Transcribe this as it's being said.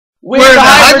We're the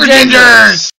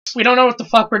Hyper-Gingers! We don't know what the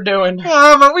fuck we're doing.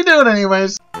 But we do it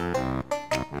anyways.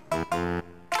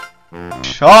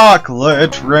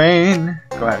 Chocolate rain.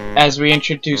 Go ahead. As we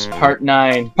introduce part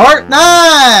 9. Part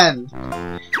 9!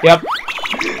 Yep.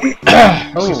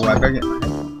 Oh, I better get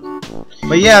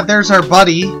But yeah, there's our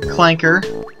buddy, Clanker.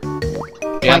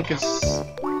 Yep. Clanker's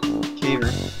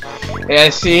Cavern.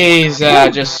 Yes, he's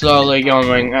just slowly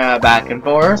going back and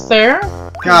forth there.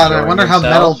 God, I wonder how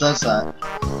metal does that.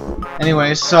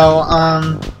 Anyway, so,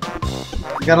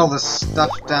 we got all this stuff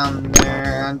down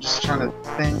there. I'm just trying to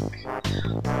think.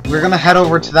 We're gonna head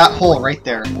over to that hole right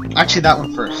there. Actually, that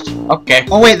one first. Okay.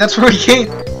 Oh, wait, that's where we came.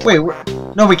 Wait,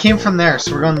 no, we came from there,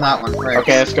 so we're going to that one. Right.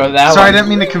 Okay, let's go to that one. Sorry, I didn't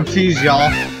mean to confuse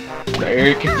y'all.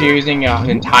 You're confusing an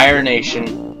entire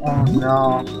nation. Oh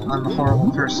no, I'm a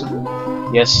horrible person.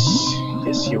 Yes,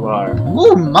 yes you are.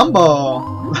 Ooh,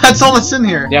 Mumbo! That's all that's in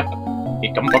here. Yep.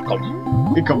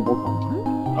 Ikum-bukum. Ikum-bukum.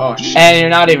 Oh shit. And you're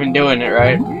not even doing it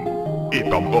right.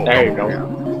 There you go. Yeah.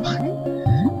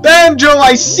 Banjo,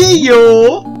 I see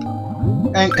you!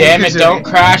 And damn it, don't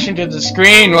crash into the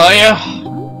screen, will you?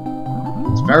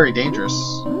 It's very dangerous.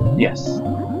 Yes.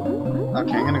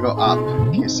 Okay, I'm gonna go up,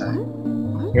 in case I...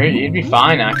 You'd be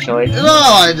fine, actually.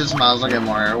 Oh, I just might as well get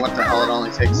more air. What the hell, it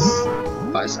only takes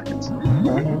 5 seconds.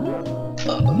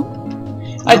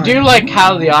 I do like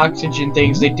how the oxygen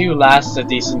things, they do last a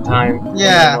decent time.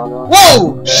 Yeah.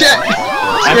 Whoa! Shit!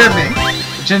 Scared me.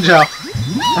 Jinjo.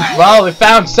 Well, we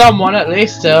found someone at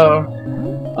least, so...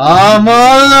 I'm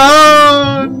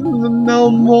alone! No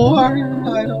more!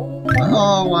 I don't...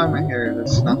 Oh, why am I here?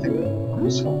 There's nothing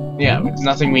useful. Yeah, it's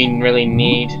nothing we really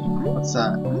need. What's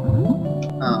that?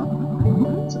 Oh.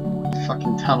 It's a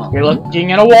fucking tunnel. You're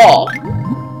looking at a wall.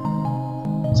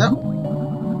 Is that...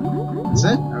 Is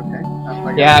it?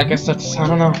 Okay. Yeah, I guess that's... I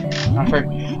don't know.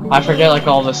 I forget, like,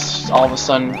 all this... all of a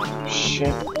sudden...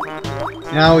 shit.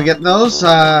 You know, we get those,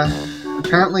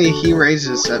 apparently he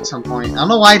raises at some point. I don't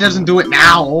know why he doesn't do it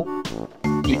now.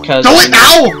 Because... Do it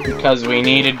now! Because we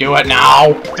need to do it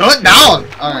now! Do it now!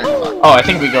 Alright, fuck. Oh, I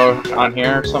think we go on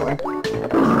here or something.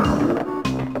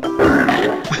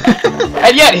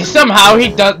 And yet, somehow, he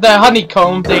does... the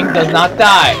honeycomb thing does not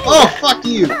die. Oh, fuck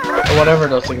you! Or whatever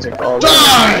those things are called.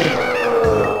 Die!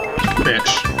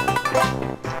 Bitch.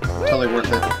 Totally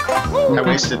worth it. I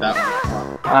wasted that one.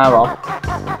 Ah, well.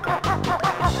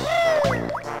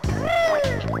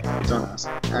 Don't ask.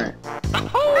 Alright.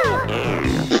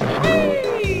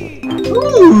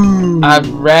 Ooh! A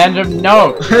random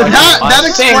note. that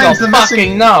explains the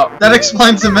missing note. That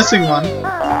explains the missing one.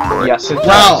 Yes, it does.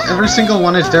 Wow, every single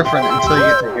one is different until you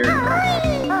get to here.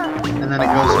 And then it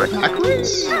goes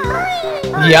backwards?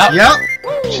 Yep. Yep.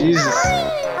 Jesus.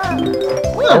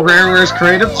 The Rareware's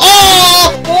creative. Oh!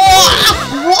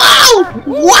 Wow!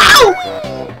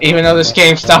 Wow! Even though this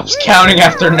game stops counting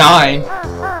after 9.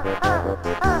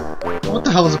 What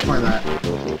the hell is the point of that?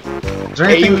 Is there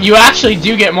Hey, anything... you actually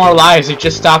do get more lives, it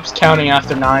just stops counting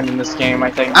after 9 in this game, I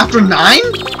think. After 9?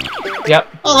 Yep.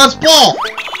 Oh, that's bull!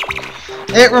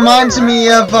 It reminds me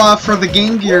of, for the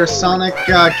Game Gear Sonic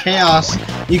Chaos,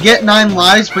 you get 9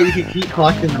 lives, but you can keep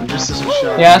collecting them just as a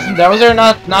show. Yeah, those are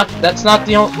that's not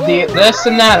the only, this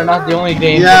and that are not the only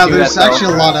games yeah, that do there's that,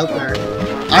 actually a lot out there.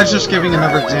 I was just giving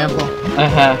another example.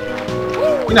 Uh-huh.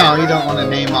 You know, you don't want to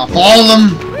name off all of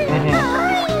them! Mm-hmm.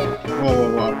 Whoa.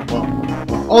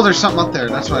 Oh, there's something up there.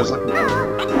 That's what I was looking for.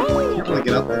 Can't really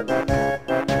get up there.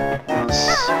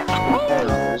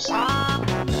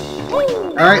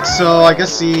 Alright, so I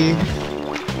guess the...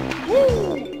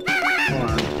 Hold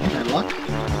on. Any luck?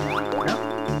 Yep.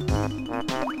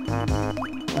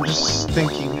 I'm just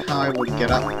thinking how I would get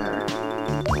up there.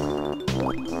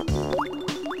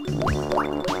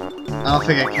 I don't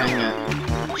think I can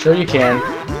yet. Sure you can.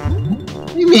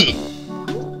 What do you mean?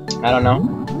 I don't know.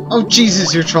 Oh,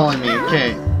 Jesus, you're trolling me.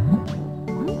 Okay.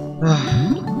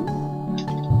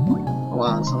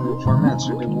 Wow, it's only 4 minutes.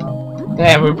 We're doing well.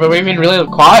 Yeah, we've been really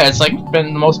quiet. It's like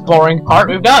been the most boring part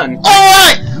we've done.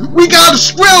 Alright! We got a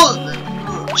squirrel!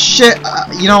 Shit,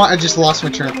 you know what? I just lost my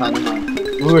train of thought.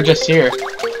 We were just here.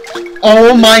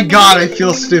 Oh my god, I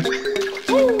feel stupid.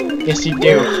 Yes, you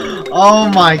do. Oh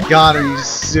my god, are you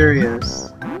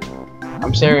serious?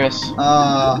 I'm serious.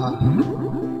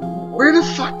 Where the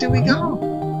fuck did we go?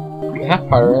 That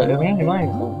part, really?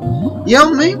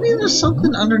 Yeah, maybe there's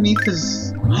something underneath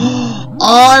his... Oh,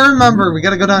 I remember. We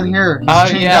gotta go down here. Oh,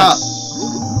 yes.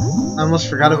 I almost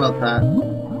forgot about that.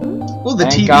 Oh, the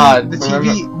Thank TV. God. The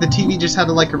TV just had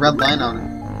like a red line on it.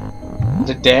 Is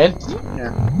it dead?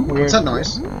 Yeah. Weird. What's that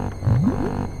noise?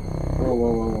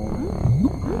 Whoa.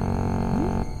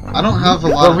 I don't have a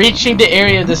lot. We're reaching the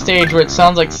area of the stage where it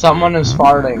sounds like someone is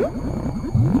farting.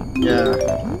 Yeah.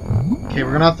 Okay,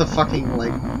 we're gonna have to fucking,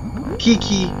 like...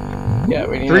 Key. Yeah,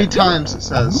 we need 3 times, it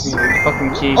says. We need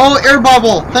fucking key. Oh, air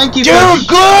bubble! Thank you, Dude,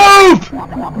 Gloop!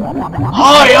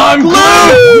 Hi, I'm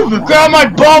Gloop! Grab my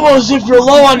bubbles if you're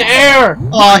low on air!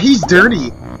 Aw, he's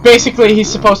dirty. Basically, he's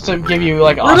supposed to give you,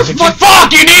 like, Where the oxygen.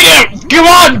 Fuck, you need it! Come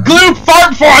on, Gloop,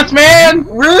 fart for us, man!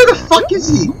 Where the fuck is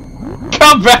he?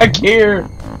 Come back here!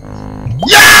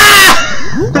 Yeah!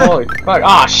 Holy fuck.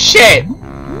 Aw, shit!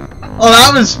 Oh,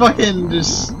 that was fucking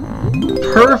just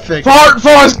perfect. Fart for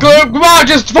us, Gloop! Come on,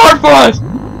 just fart for us!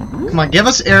 Come on, give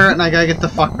us air and I gotta get the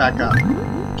fuck back up.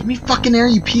 Give me fucking air,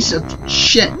 you piece of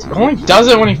shit. He only does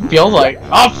it when he feels like.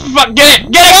 Oh, fuck, get it!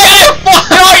 Get it! Fuck!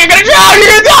 No, you're gonna drown! You're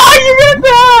gonna die! You're gonna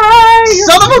die!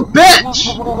 Son of a bitch!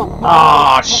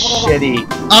 Aw, shitty.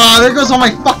 Ah, there goes all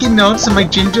my fucking notes and my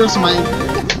gingers and my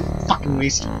fucking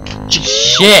waste.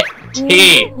 Shit!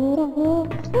 T.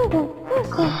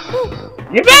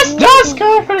 Your best does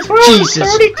score for this world is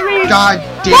Jesus. 33. God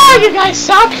damn. Wow, you guys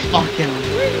suck! Fucking.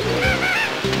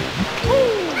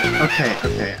 Okay,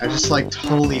 I just like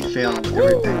totally failed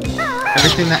everything.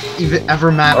 Everything that ever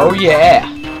mattered. Oh yeah.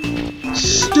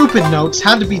 Stupid notes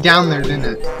had to be down there, didn't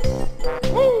it?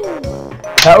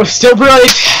 That was still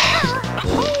brilliant.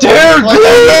 Dude,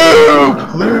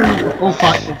 Gloop! Gloop! Oh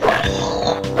fuck.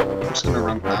 I'm just gonna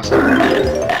run past him.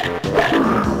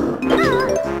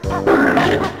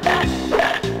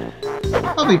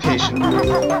 I'll be patient.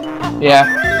 Yeah.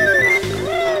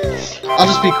 I'll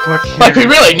just be quick here. Like, we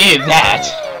really needed that.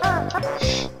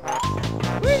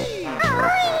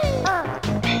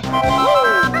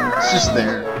 It's just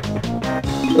there.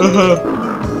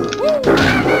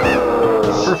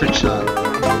 Perfect shot.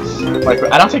 Like,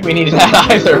 I don't think we needed that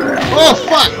either. Oh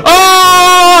fuck!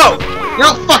 Oh!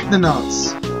 No, fuck the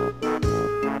notes.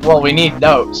 Well, we need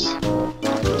notes.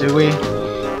 Do we?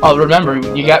 Oh, remember,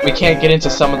 we can't get into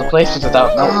some of the places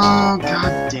without notes. Oh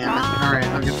god damn it! All right,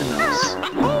 I'll get the notes.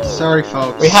 Sorry,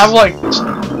 folks. We have like,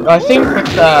 I think with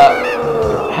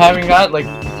having got like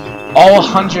all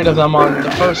 100 of them on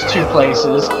the first 2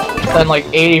 places, then like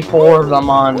 84 of them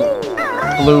on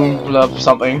Gloom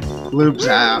something. Gloop's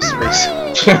ass,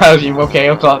 basically. Okay,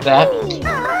 I'll call it that.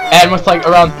 And with like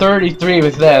around 33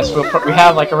 with this, we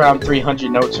have like around 300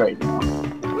 notes right now.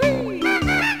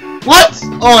 What?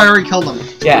 Oh, I already killed him.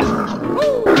 Yeah. Take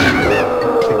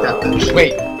that bitch.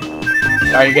 Wait.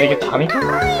 Are you gonna get the honeycomb?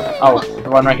 Oh, the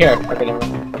one right here. Okay, never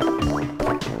mind. Oh,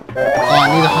 I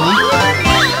need a honey.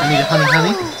 I need a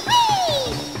honey.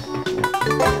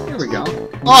 Here we go.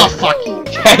 Oh, fuck you.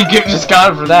 Yeah, you just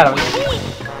got it for that.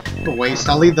 What a waste.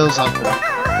 I'll leave those up there.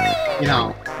 You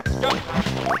know.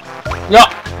 Yeah.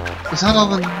 Is that all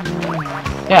the...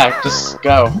 Yeah, just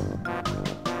go.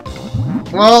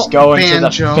 Well, Just go into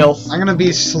Banjo, the filth. I'm gonna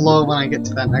be slow when I get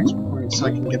to that next point so I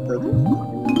can get the...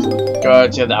 Go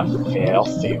to the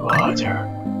filthy water.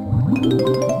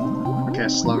 Okay,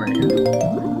 slow right here.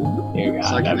 You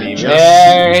So I gotta can be adjust.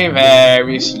 very,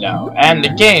 very slow. And the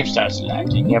game starts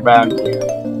lagging around here.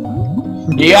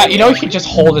 Yeah, you know you can just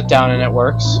hold it down and it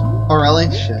works. Oh, really?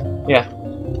 Shit. Yeah.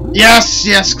 Yes,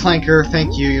 yes, Clanker,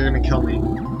 thank you, you're gonna kill me.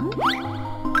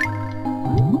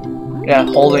 Yeah,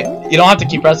 hold it. You don't have to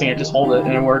keep pressing it, just hold it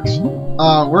and it works.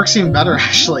 Works even better,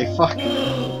 actually, fuck.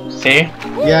 See?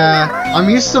 Yeah, I'm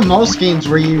used to most games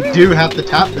where you do have to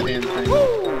tap the damn thing.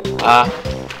 I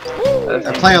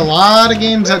play a lot of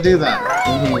games that do that.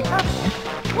 And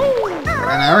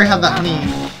I already have that honey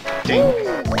ding.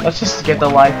 Let's just get the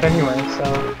life anyway, so...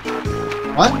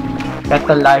 What? Get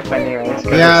the life anyways.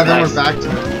 Yeah, then we're back to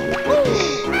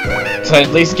it. So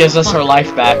at least gives us her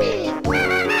life back.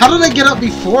 How did I get up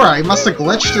before? I must have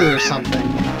glitched it or something.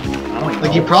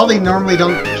 Like, you probably normally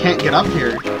can't get up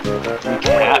here.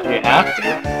 You have to.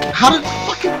 How did I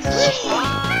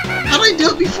do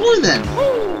it before then?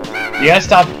 You gotta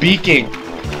stop beaking.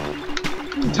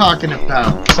 What are you talking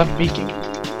about? Stop beaking.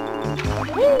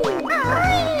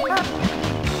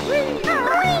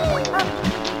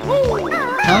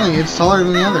 Telling you, it's taller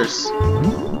than the others.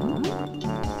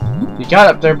 You got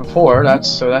up there before,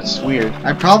 that's weird.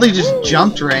 I probably just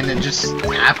jumped right and it just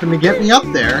happened to get me up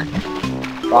there.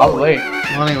 Probably.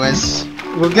 Well, anyways,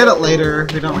 we'll get it later.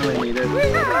 We don't really need it.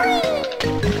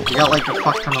 We got like a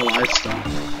fuck ton of live stuff.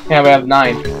 Yeah, we have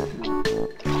 9.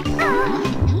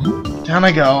 Down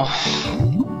I go.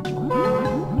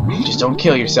 Just don't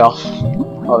kill yourself.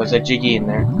 Oh, there's a Jiggy in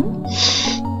there.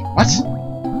 What?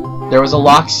 There was a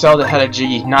locked cell that had a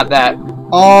Jiggy, not that.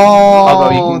 Oh,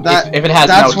 although you can, if it has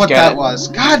that's notes, what get that it. was.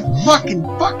 God fuck.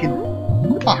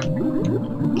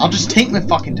 I'll just take my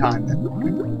fucking time then.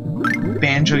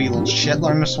 Banjo, you little shit,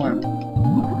 learn to swim.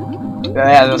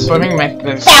 Yeah, the swimming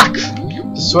Fuck!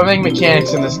 The swimming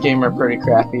mechanics in this game are pretty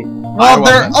crappy. Well,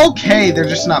 they're okay. They're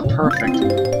just not perfect.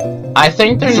 I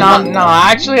think they're not. No,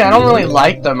 actually, I don't really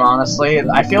like them. Honestly,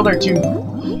 I feel they're too.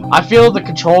 I feel the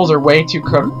controls are way too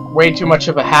much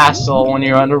of a hassle when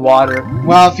you're underwater.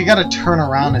 Well, if you gotta turn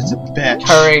around, it's a bitch.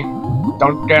 Hurry!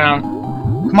 Don't go down.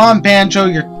 Come on, Banjo,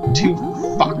 you're too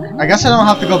fuck. I guess I don't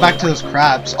have to go back to those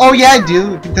crabs. Oh yeah, I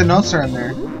do. The notes are in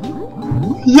there.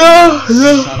 Yeah.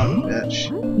 Son of a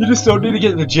bitch. You just don't need to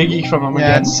get the jiggy from them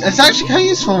again. It's actually kind of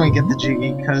useful when we get the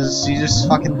jiggy, because you just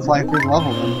fucking fly through the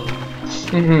level then.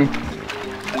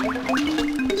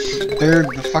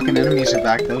 The fucking enemies are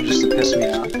back though, just to piss me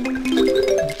off.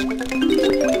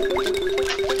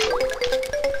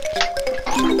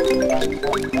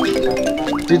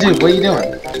 Dude, what are you doing?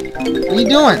 What are you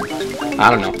doing? I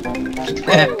don't know.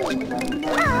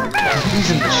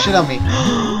 Using the shit on me.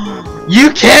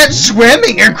 You can't swim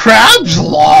in your crabs,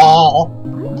 lol!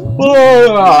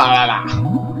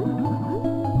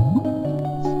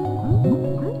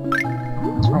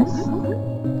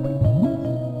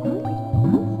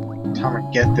 Time to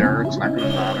get there, it's not gonna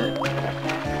matter.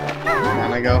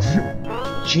 And I go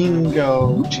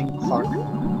Jingo, fuck.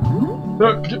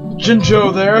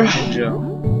 Jinjo there. Jinjo.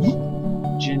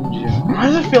 Why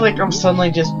does it feel like I'm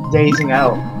suddenly just dazing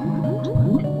out?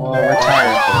 Well, we're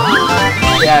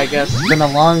tired. Yeah, I guess. It's been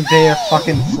a long day of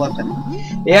fucking flipping.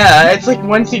 Yeah, it's like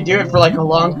once you do it for like a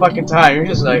long fucking time, you're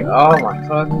just like, oh my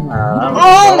fucking god.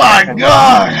 Oh my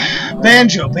god!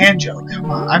 Banjo, come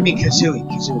on. I mean Kazooie,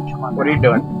 come on. What are you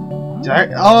doing?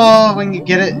 Oh, when you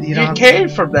get it, you don't. You came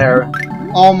from there.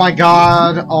 Oh my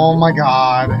god! Oh my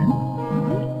god!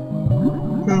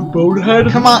 Bonehead.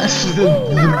 Come on!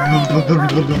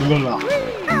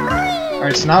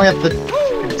 Alright, so now we have to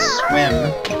swim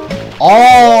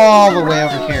all the way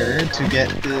over here to get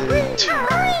the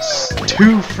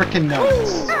two frickin'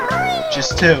 notes.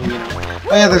 Just two, you know.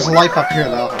 Oh yeah, there's a life up here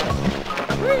though.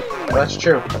 That's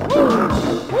true.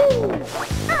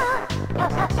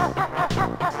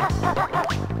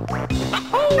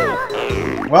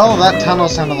 Well, that tunnel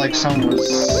sounded like someone was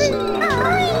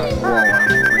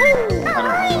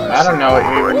I don't know what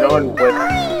you were going with.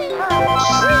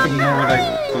 Just ignore what I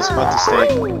was about to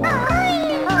state.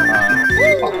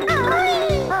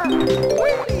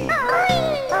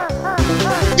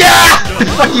 Yeah!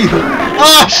 Fuck you!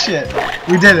 Oh shit!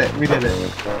 We did it.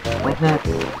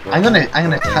 I'm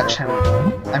gonna touch him.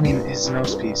 I mean his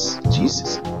nose piece.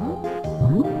 Jesus.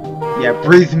 Yeah,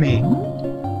 breathe me.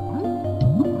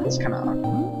 It's kinda awkward.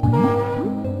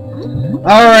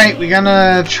 Alright, we're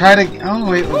gonna try to. Oh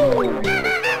wait.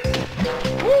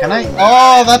 Can I?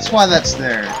 Oh, that's why that's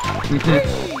there.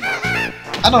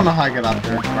 I don't know how I got up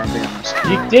there, if I'm being honest.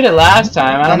 You did it last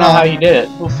time. I don't know how you did it.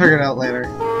 We'll figure it out later.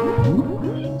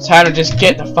 It's how to just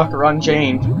get the fucker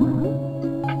unchained.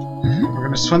 We're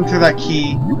gonna swim through that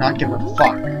key and not give a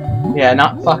fuck. Yeah,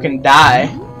 not fucking die.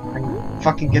 And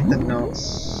fucking get the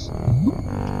notes.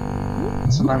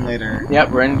 Sometime later.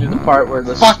 Yep, we're into the part where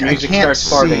the music starts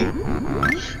farting.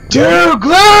 Dude,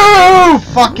 glue!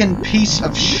 Fucking piece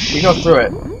of shit. You go through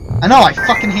it. I know, I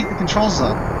fucking hate the controls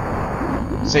though.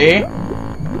 See?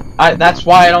 That's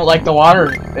why I don't like the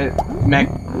water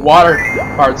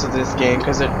parts of this game,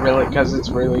 because it's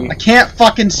really. I can't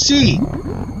fucking see.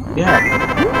 Yeah.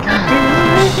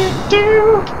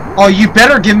 God. Oh, you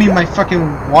better give me my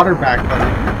fucking water back,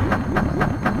 buddy.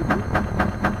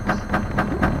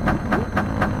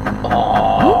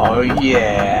 Oh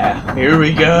yeah. Here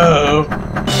we go.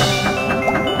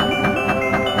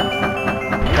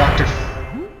 Dr.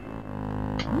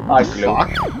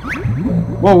 Fuck.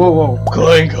 Whoa.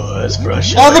 Clanker's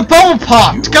fresh. Oh, the bubble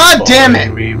popped! God damn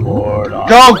it!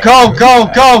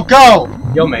 Go!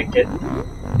 You'll make it.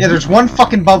 Yeah, there's one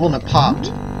fucking bubble and it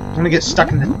popped. I'm gonna get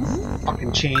stuck in the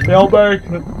fucking chain.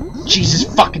 Jesus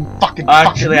fucking.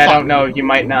 Actually, I don't know. You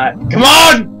might not. Come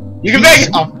on! You can make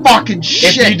it! Of fucking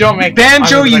shit! If you don't make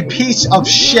Banjo, you piece of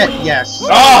shit, yes.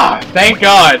 Ah! Thank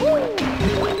God!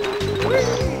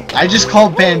 I just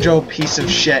called Banjo a piece of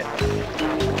shit.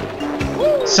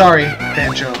 Sorry,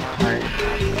 Banjo.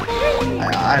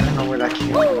 I don't know where that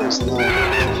came from. That's a little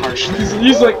harsh.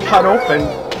 He's like cut open.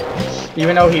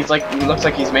 Even though he looks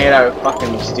like he's made out of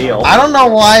fucking steel. I don't know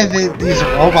why these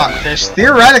are robot fish.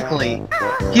 Theoretically,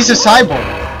 he's a cyborg.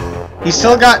 He's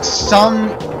still got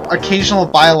some occasional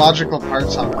biological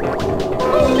parts on him.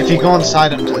 If you go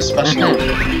inside him, especially.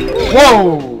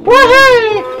 Whoa!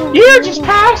 Woohoo! You just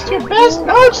passed your best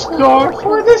note score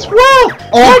for this world!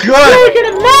 Oh, good! It's really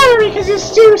gonna matter because you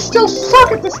still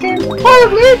suck at this game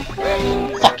horribly!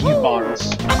 Fuck you,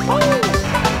 Barnes.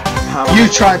 You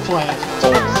try playing. It's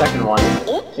only the second one.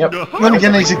 Yep. Then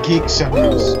again, he's a geek, so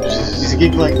he's a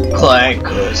geek like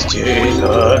Clanker's teeth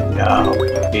up now.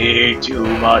 Eat too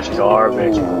much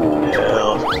garbage.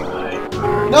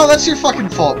 No, that's your fucking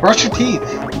fault. Brush your teeth.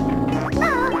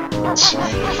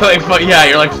 But yeah,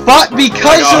 you're like, but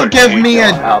because you'll give me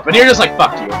a help. And you're just like,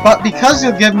 fuck you. But because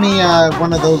you'll give me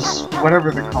one of those,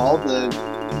 whatever they're called, the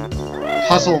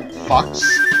puzzle fucks,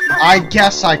 I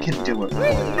guess I can do it for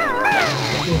you.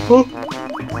 I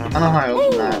don't know how I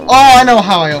open that. Oh, I know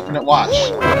how I open it. Watch.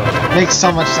 Makes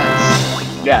so much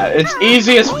sense. Yeah, it's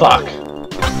easy as fuck.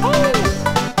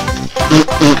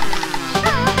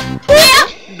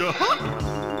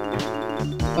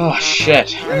 Oh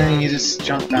shit. And then you just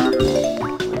jump down.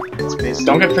 It's basically...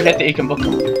 Don't forget the Ekan book.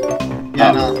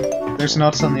 Yeah, no. There's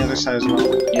notes on the other side as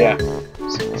well. Yeah.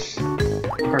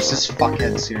 Of course, this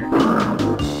fuckhead's here.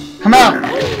 Come out!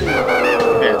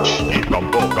 Bitch.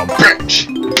 Bitch!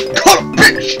 Call it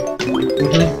bitch!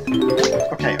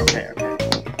 Okay.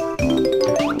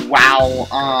 Wow,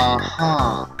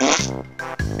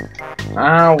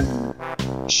 Ow.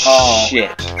 Oh.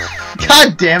 Shit.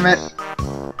 God damn it!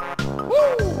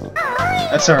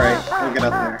 That's alright, we'll get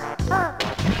up there.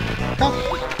 Come.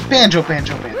 Banjo.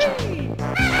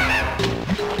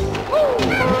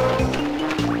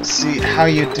 See, how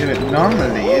you do it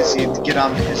normally is you get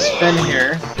on his spin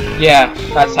here. Yeah,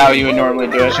 that's how you would normally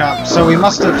do it. Jump. So we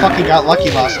must have fucking got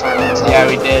lucky last time. Yeah,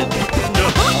 we did.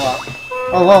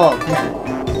 Oh, whoa,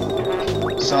 come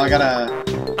here. So I gotta...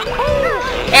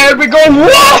 And we go,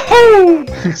 whoa!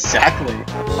 Exactly.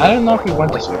 I don't know if we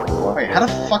went this way before. Wait, how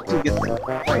the fuck do we get there?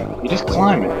 Wait. You just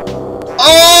climb it.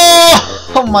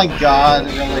 Oh! Oh my god,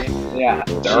 really? Yeah.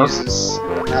 Jesus.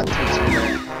 That takes me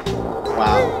there.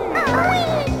 Wow.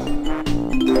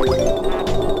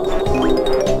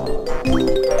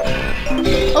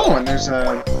 Oh, and there's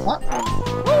a platform.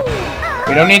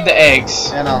 We don't need the eggs.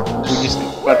 Yeah, no. We just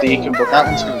got the Ekan book. That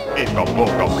one's gonna...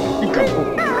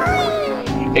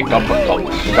 We got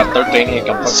 13 Ekan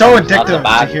books. So addictive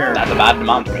to hear. That's a bad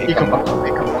amount of Ekan books.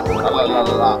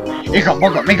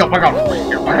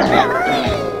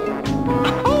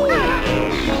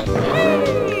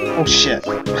 Oh shit.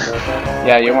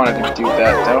 Yeah, you wanted to do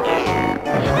that though.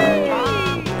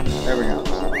 There we go.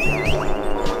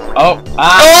 Oh! I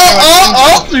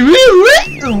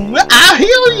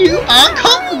heal you! I'm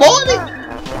coming, boy!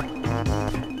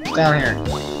 Down here.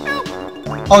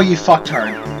 Oh, you fucked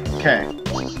hard. Okay.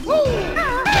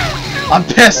 I'm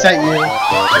pissed at you.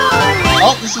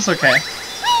 Oh, this is okay.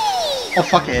 Oh,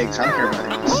 fuck eggs. I don't care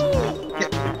about eggs.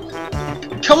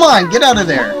 Come on, get out of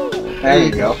there. There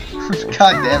you go.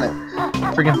 God damn it.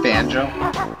 Friggin' Banjo.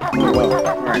 Whoa.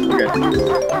 Alright, we're good.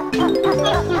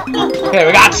 Okay,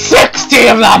 we got 60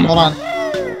 of them! Hold on.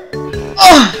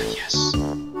 Oh, yes.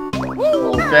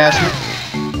 Little bastard.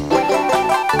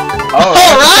 Oh,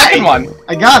 alright! Second one.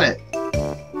 I got it.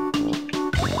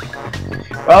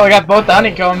 Well, we got both the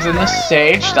honeycombs in this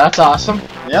stage. That's awesome.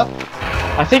 Yep.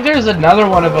 I think there's another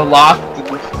one of the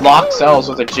locked cells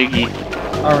with a jiggy.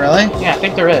 Oh, really? Yeah, I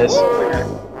think there is. Okay.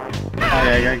 Oh,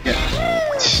 yeah, I gotta get...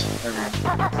 There we go.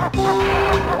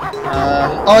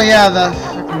 Oh, yeah, the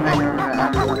fucking thing. I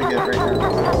don't know how to get it right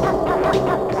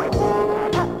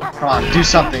now. Come on, do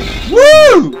something.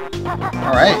 Woo!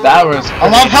 Alright. That was... I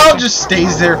love how it just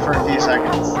stays there for a few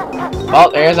seconds. Oh,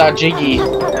 there's our jiggy.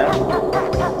 Yeah. A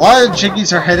lot of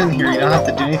jiggies are hidden here. You don't have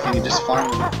to do anything. You just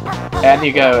find them. And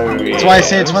you go. That's why I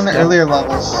say it's one of the earlier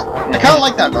levels. I kind of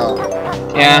like that though.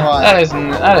 Yeah, that is a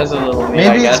little neat,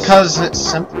 maybe it's because it's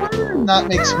simpler. And that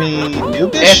makes me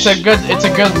noobish. It's a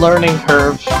good learning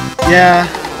curve. Yeah.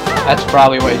 That's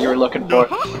probably what you were looking for.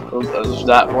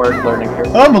 That word, learning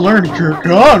curve. I'm a learning curve.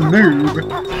 I'm a noob.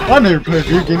 I never played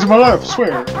video games in my life. I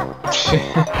swear. Okay,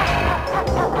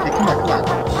 come on.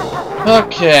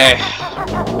 Okay.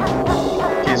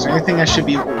 Is there anything I should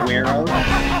be aware of?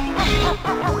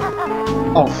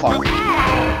 Oh, fuck.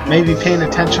 Maybe paying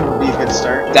attention would be a good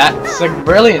start. That's a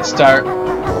brilliant start.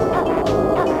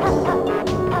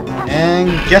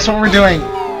 And guess what we're doing?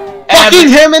 Fucking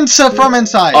him from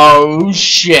inside! Oh,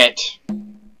 shit.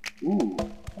 Ooh.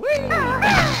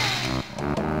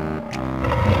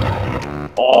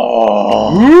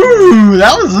 Oh. Ooh,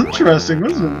 that was interesting,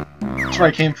 wasn't it? That's where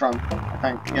I came from, I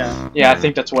think, yeah. Yeah, I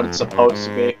think that's what it's supposed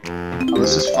to be. Oh,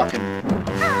 this is fucking...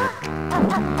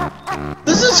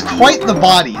 This is quite the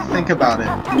body, think about it.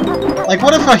 Like,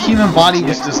 what if a human body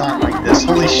was designed like this?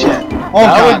 Holy shit. Oh,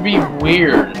 that God. would be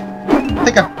weird. I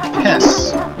think I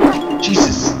piss.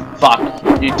 Jesus. Fuck.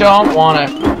 You don't want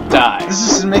to die. This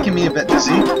is making me a bit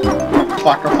dizzy.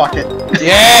 Fuck or fuck it.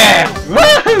 Yeah!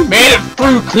 Made it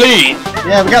through clean!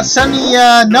 Yeah, we got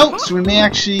 70 notes. We may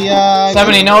actually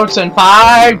 70 notes and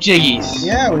 5 jiggies.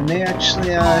 Yeah, we may actually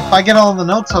if I get all the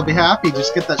notes, I'll be happy.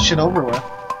 Just get that shit over with.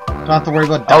 Don't have to worry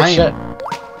about dying. Oh shit.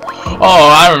 Oh,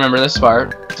 I remember this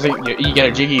part. You get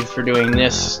a jiggy for doing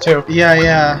this too. Yeah,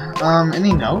 yeah.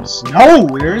 Any notes? No,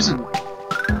 there isn't.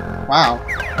 Wow.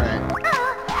 Alright.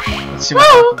 Let's see what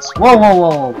happens. Whoa, whoa,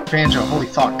 whoa, whoa. Banjo, holy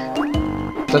fuck.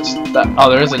 That's that. Oh,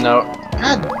 there is a note.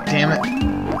 God damn it.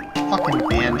 Fucking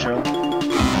Banjo.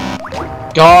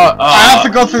 God. I have to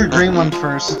go through the green one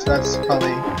first. That's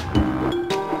probably.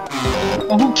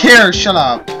 Oh, who cares? Shut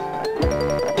up.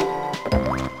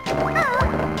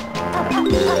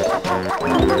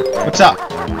 What's up?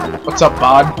 What's up,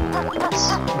 bud?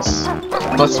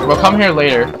 We'll come here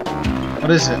later.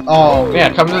 What is it? Oh.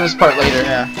 Yeah, come to this part later.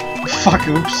 Yeah. Fuck,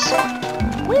 oops.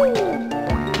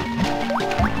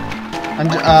 And,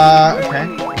 okay.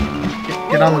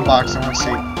 Get on the box, I wanna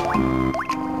see.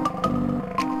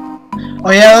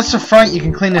 Oh yeah, that's the front, you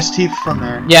can clean his teeth from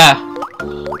there. Yeah.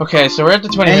 Okay, so we're at the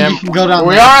 20-minute. You can go down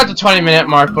we there. are at the 20-minute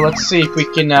mark, but let's see if we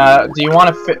can. Do you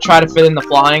want to try to fit in the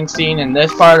flying scene in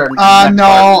this part or? No,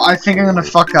 part? I think I'm gonna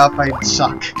fuck up. I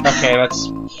suck. Okay, let's.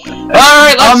 All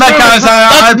right, let's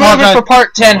move it for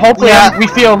part 10. Hopefully, we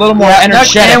feel a little more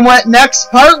energetic.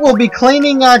 Next part will be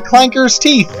cleaning Clanker's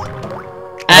teeth.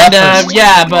 And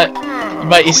yeah,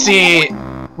 but you see,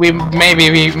 we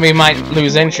might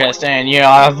lose interest, and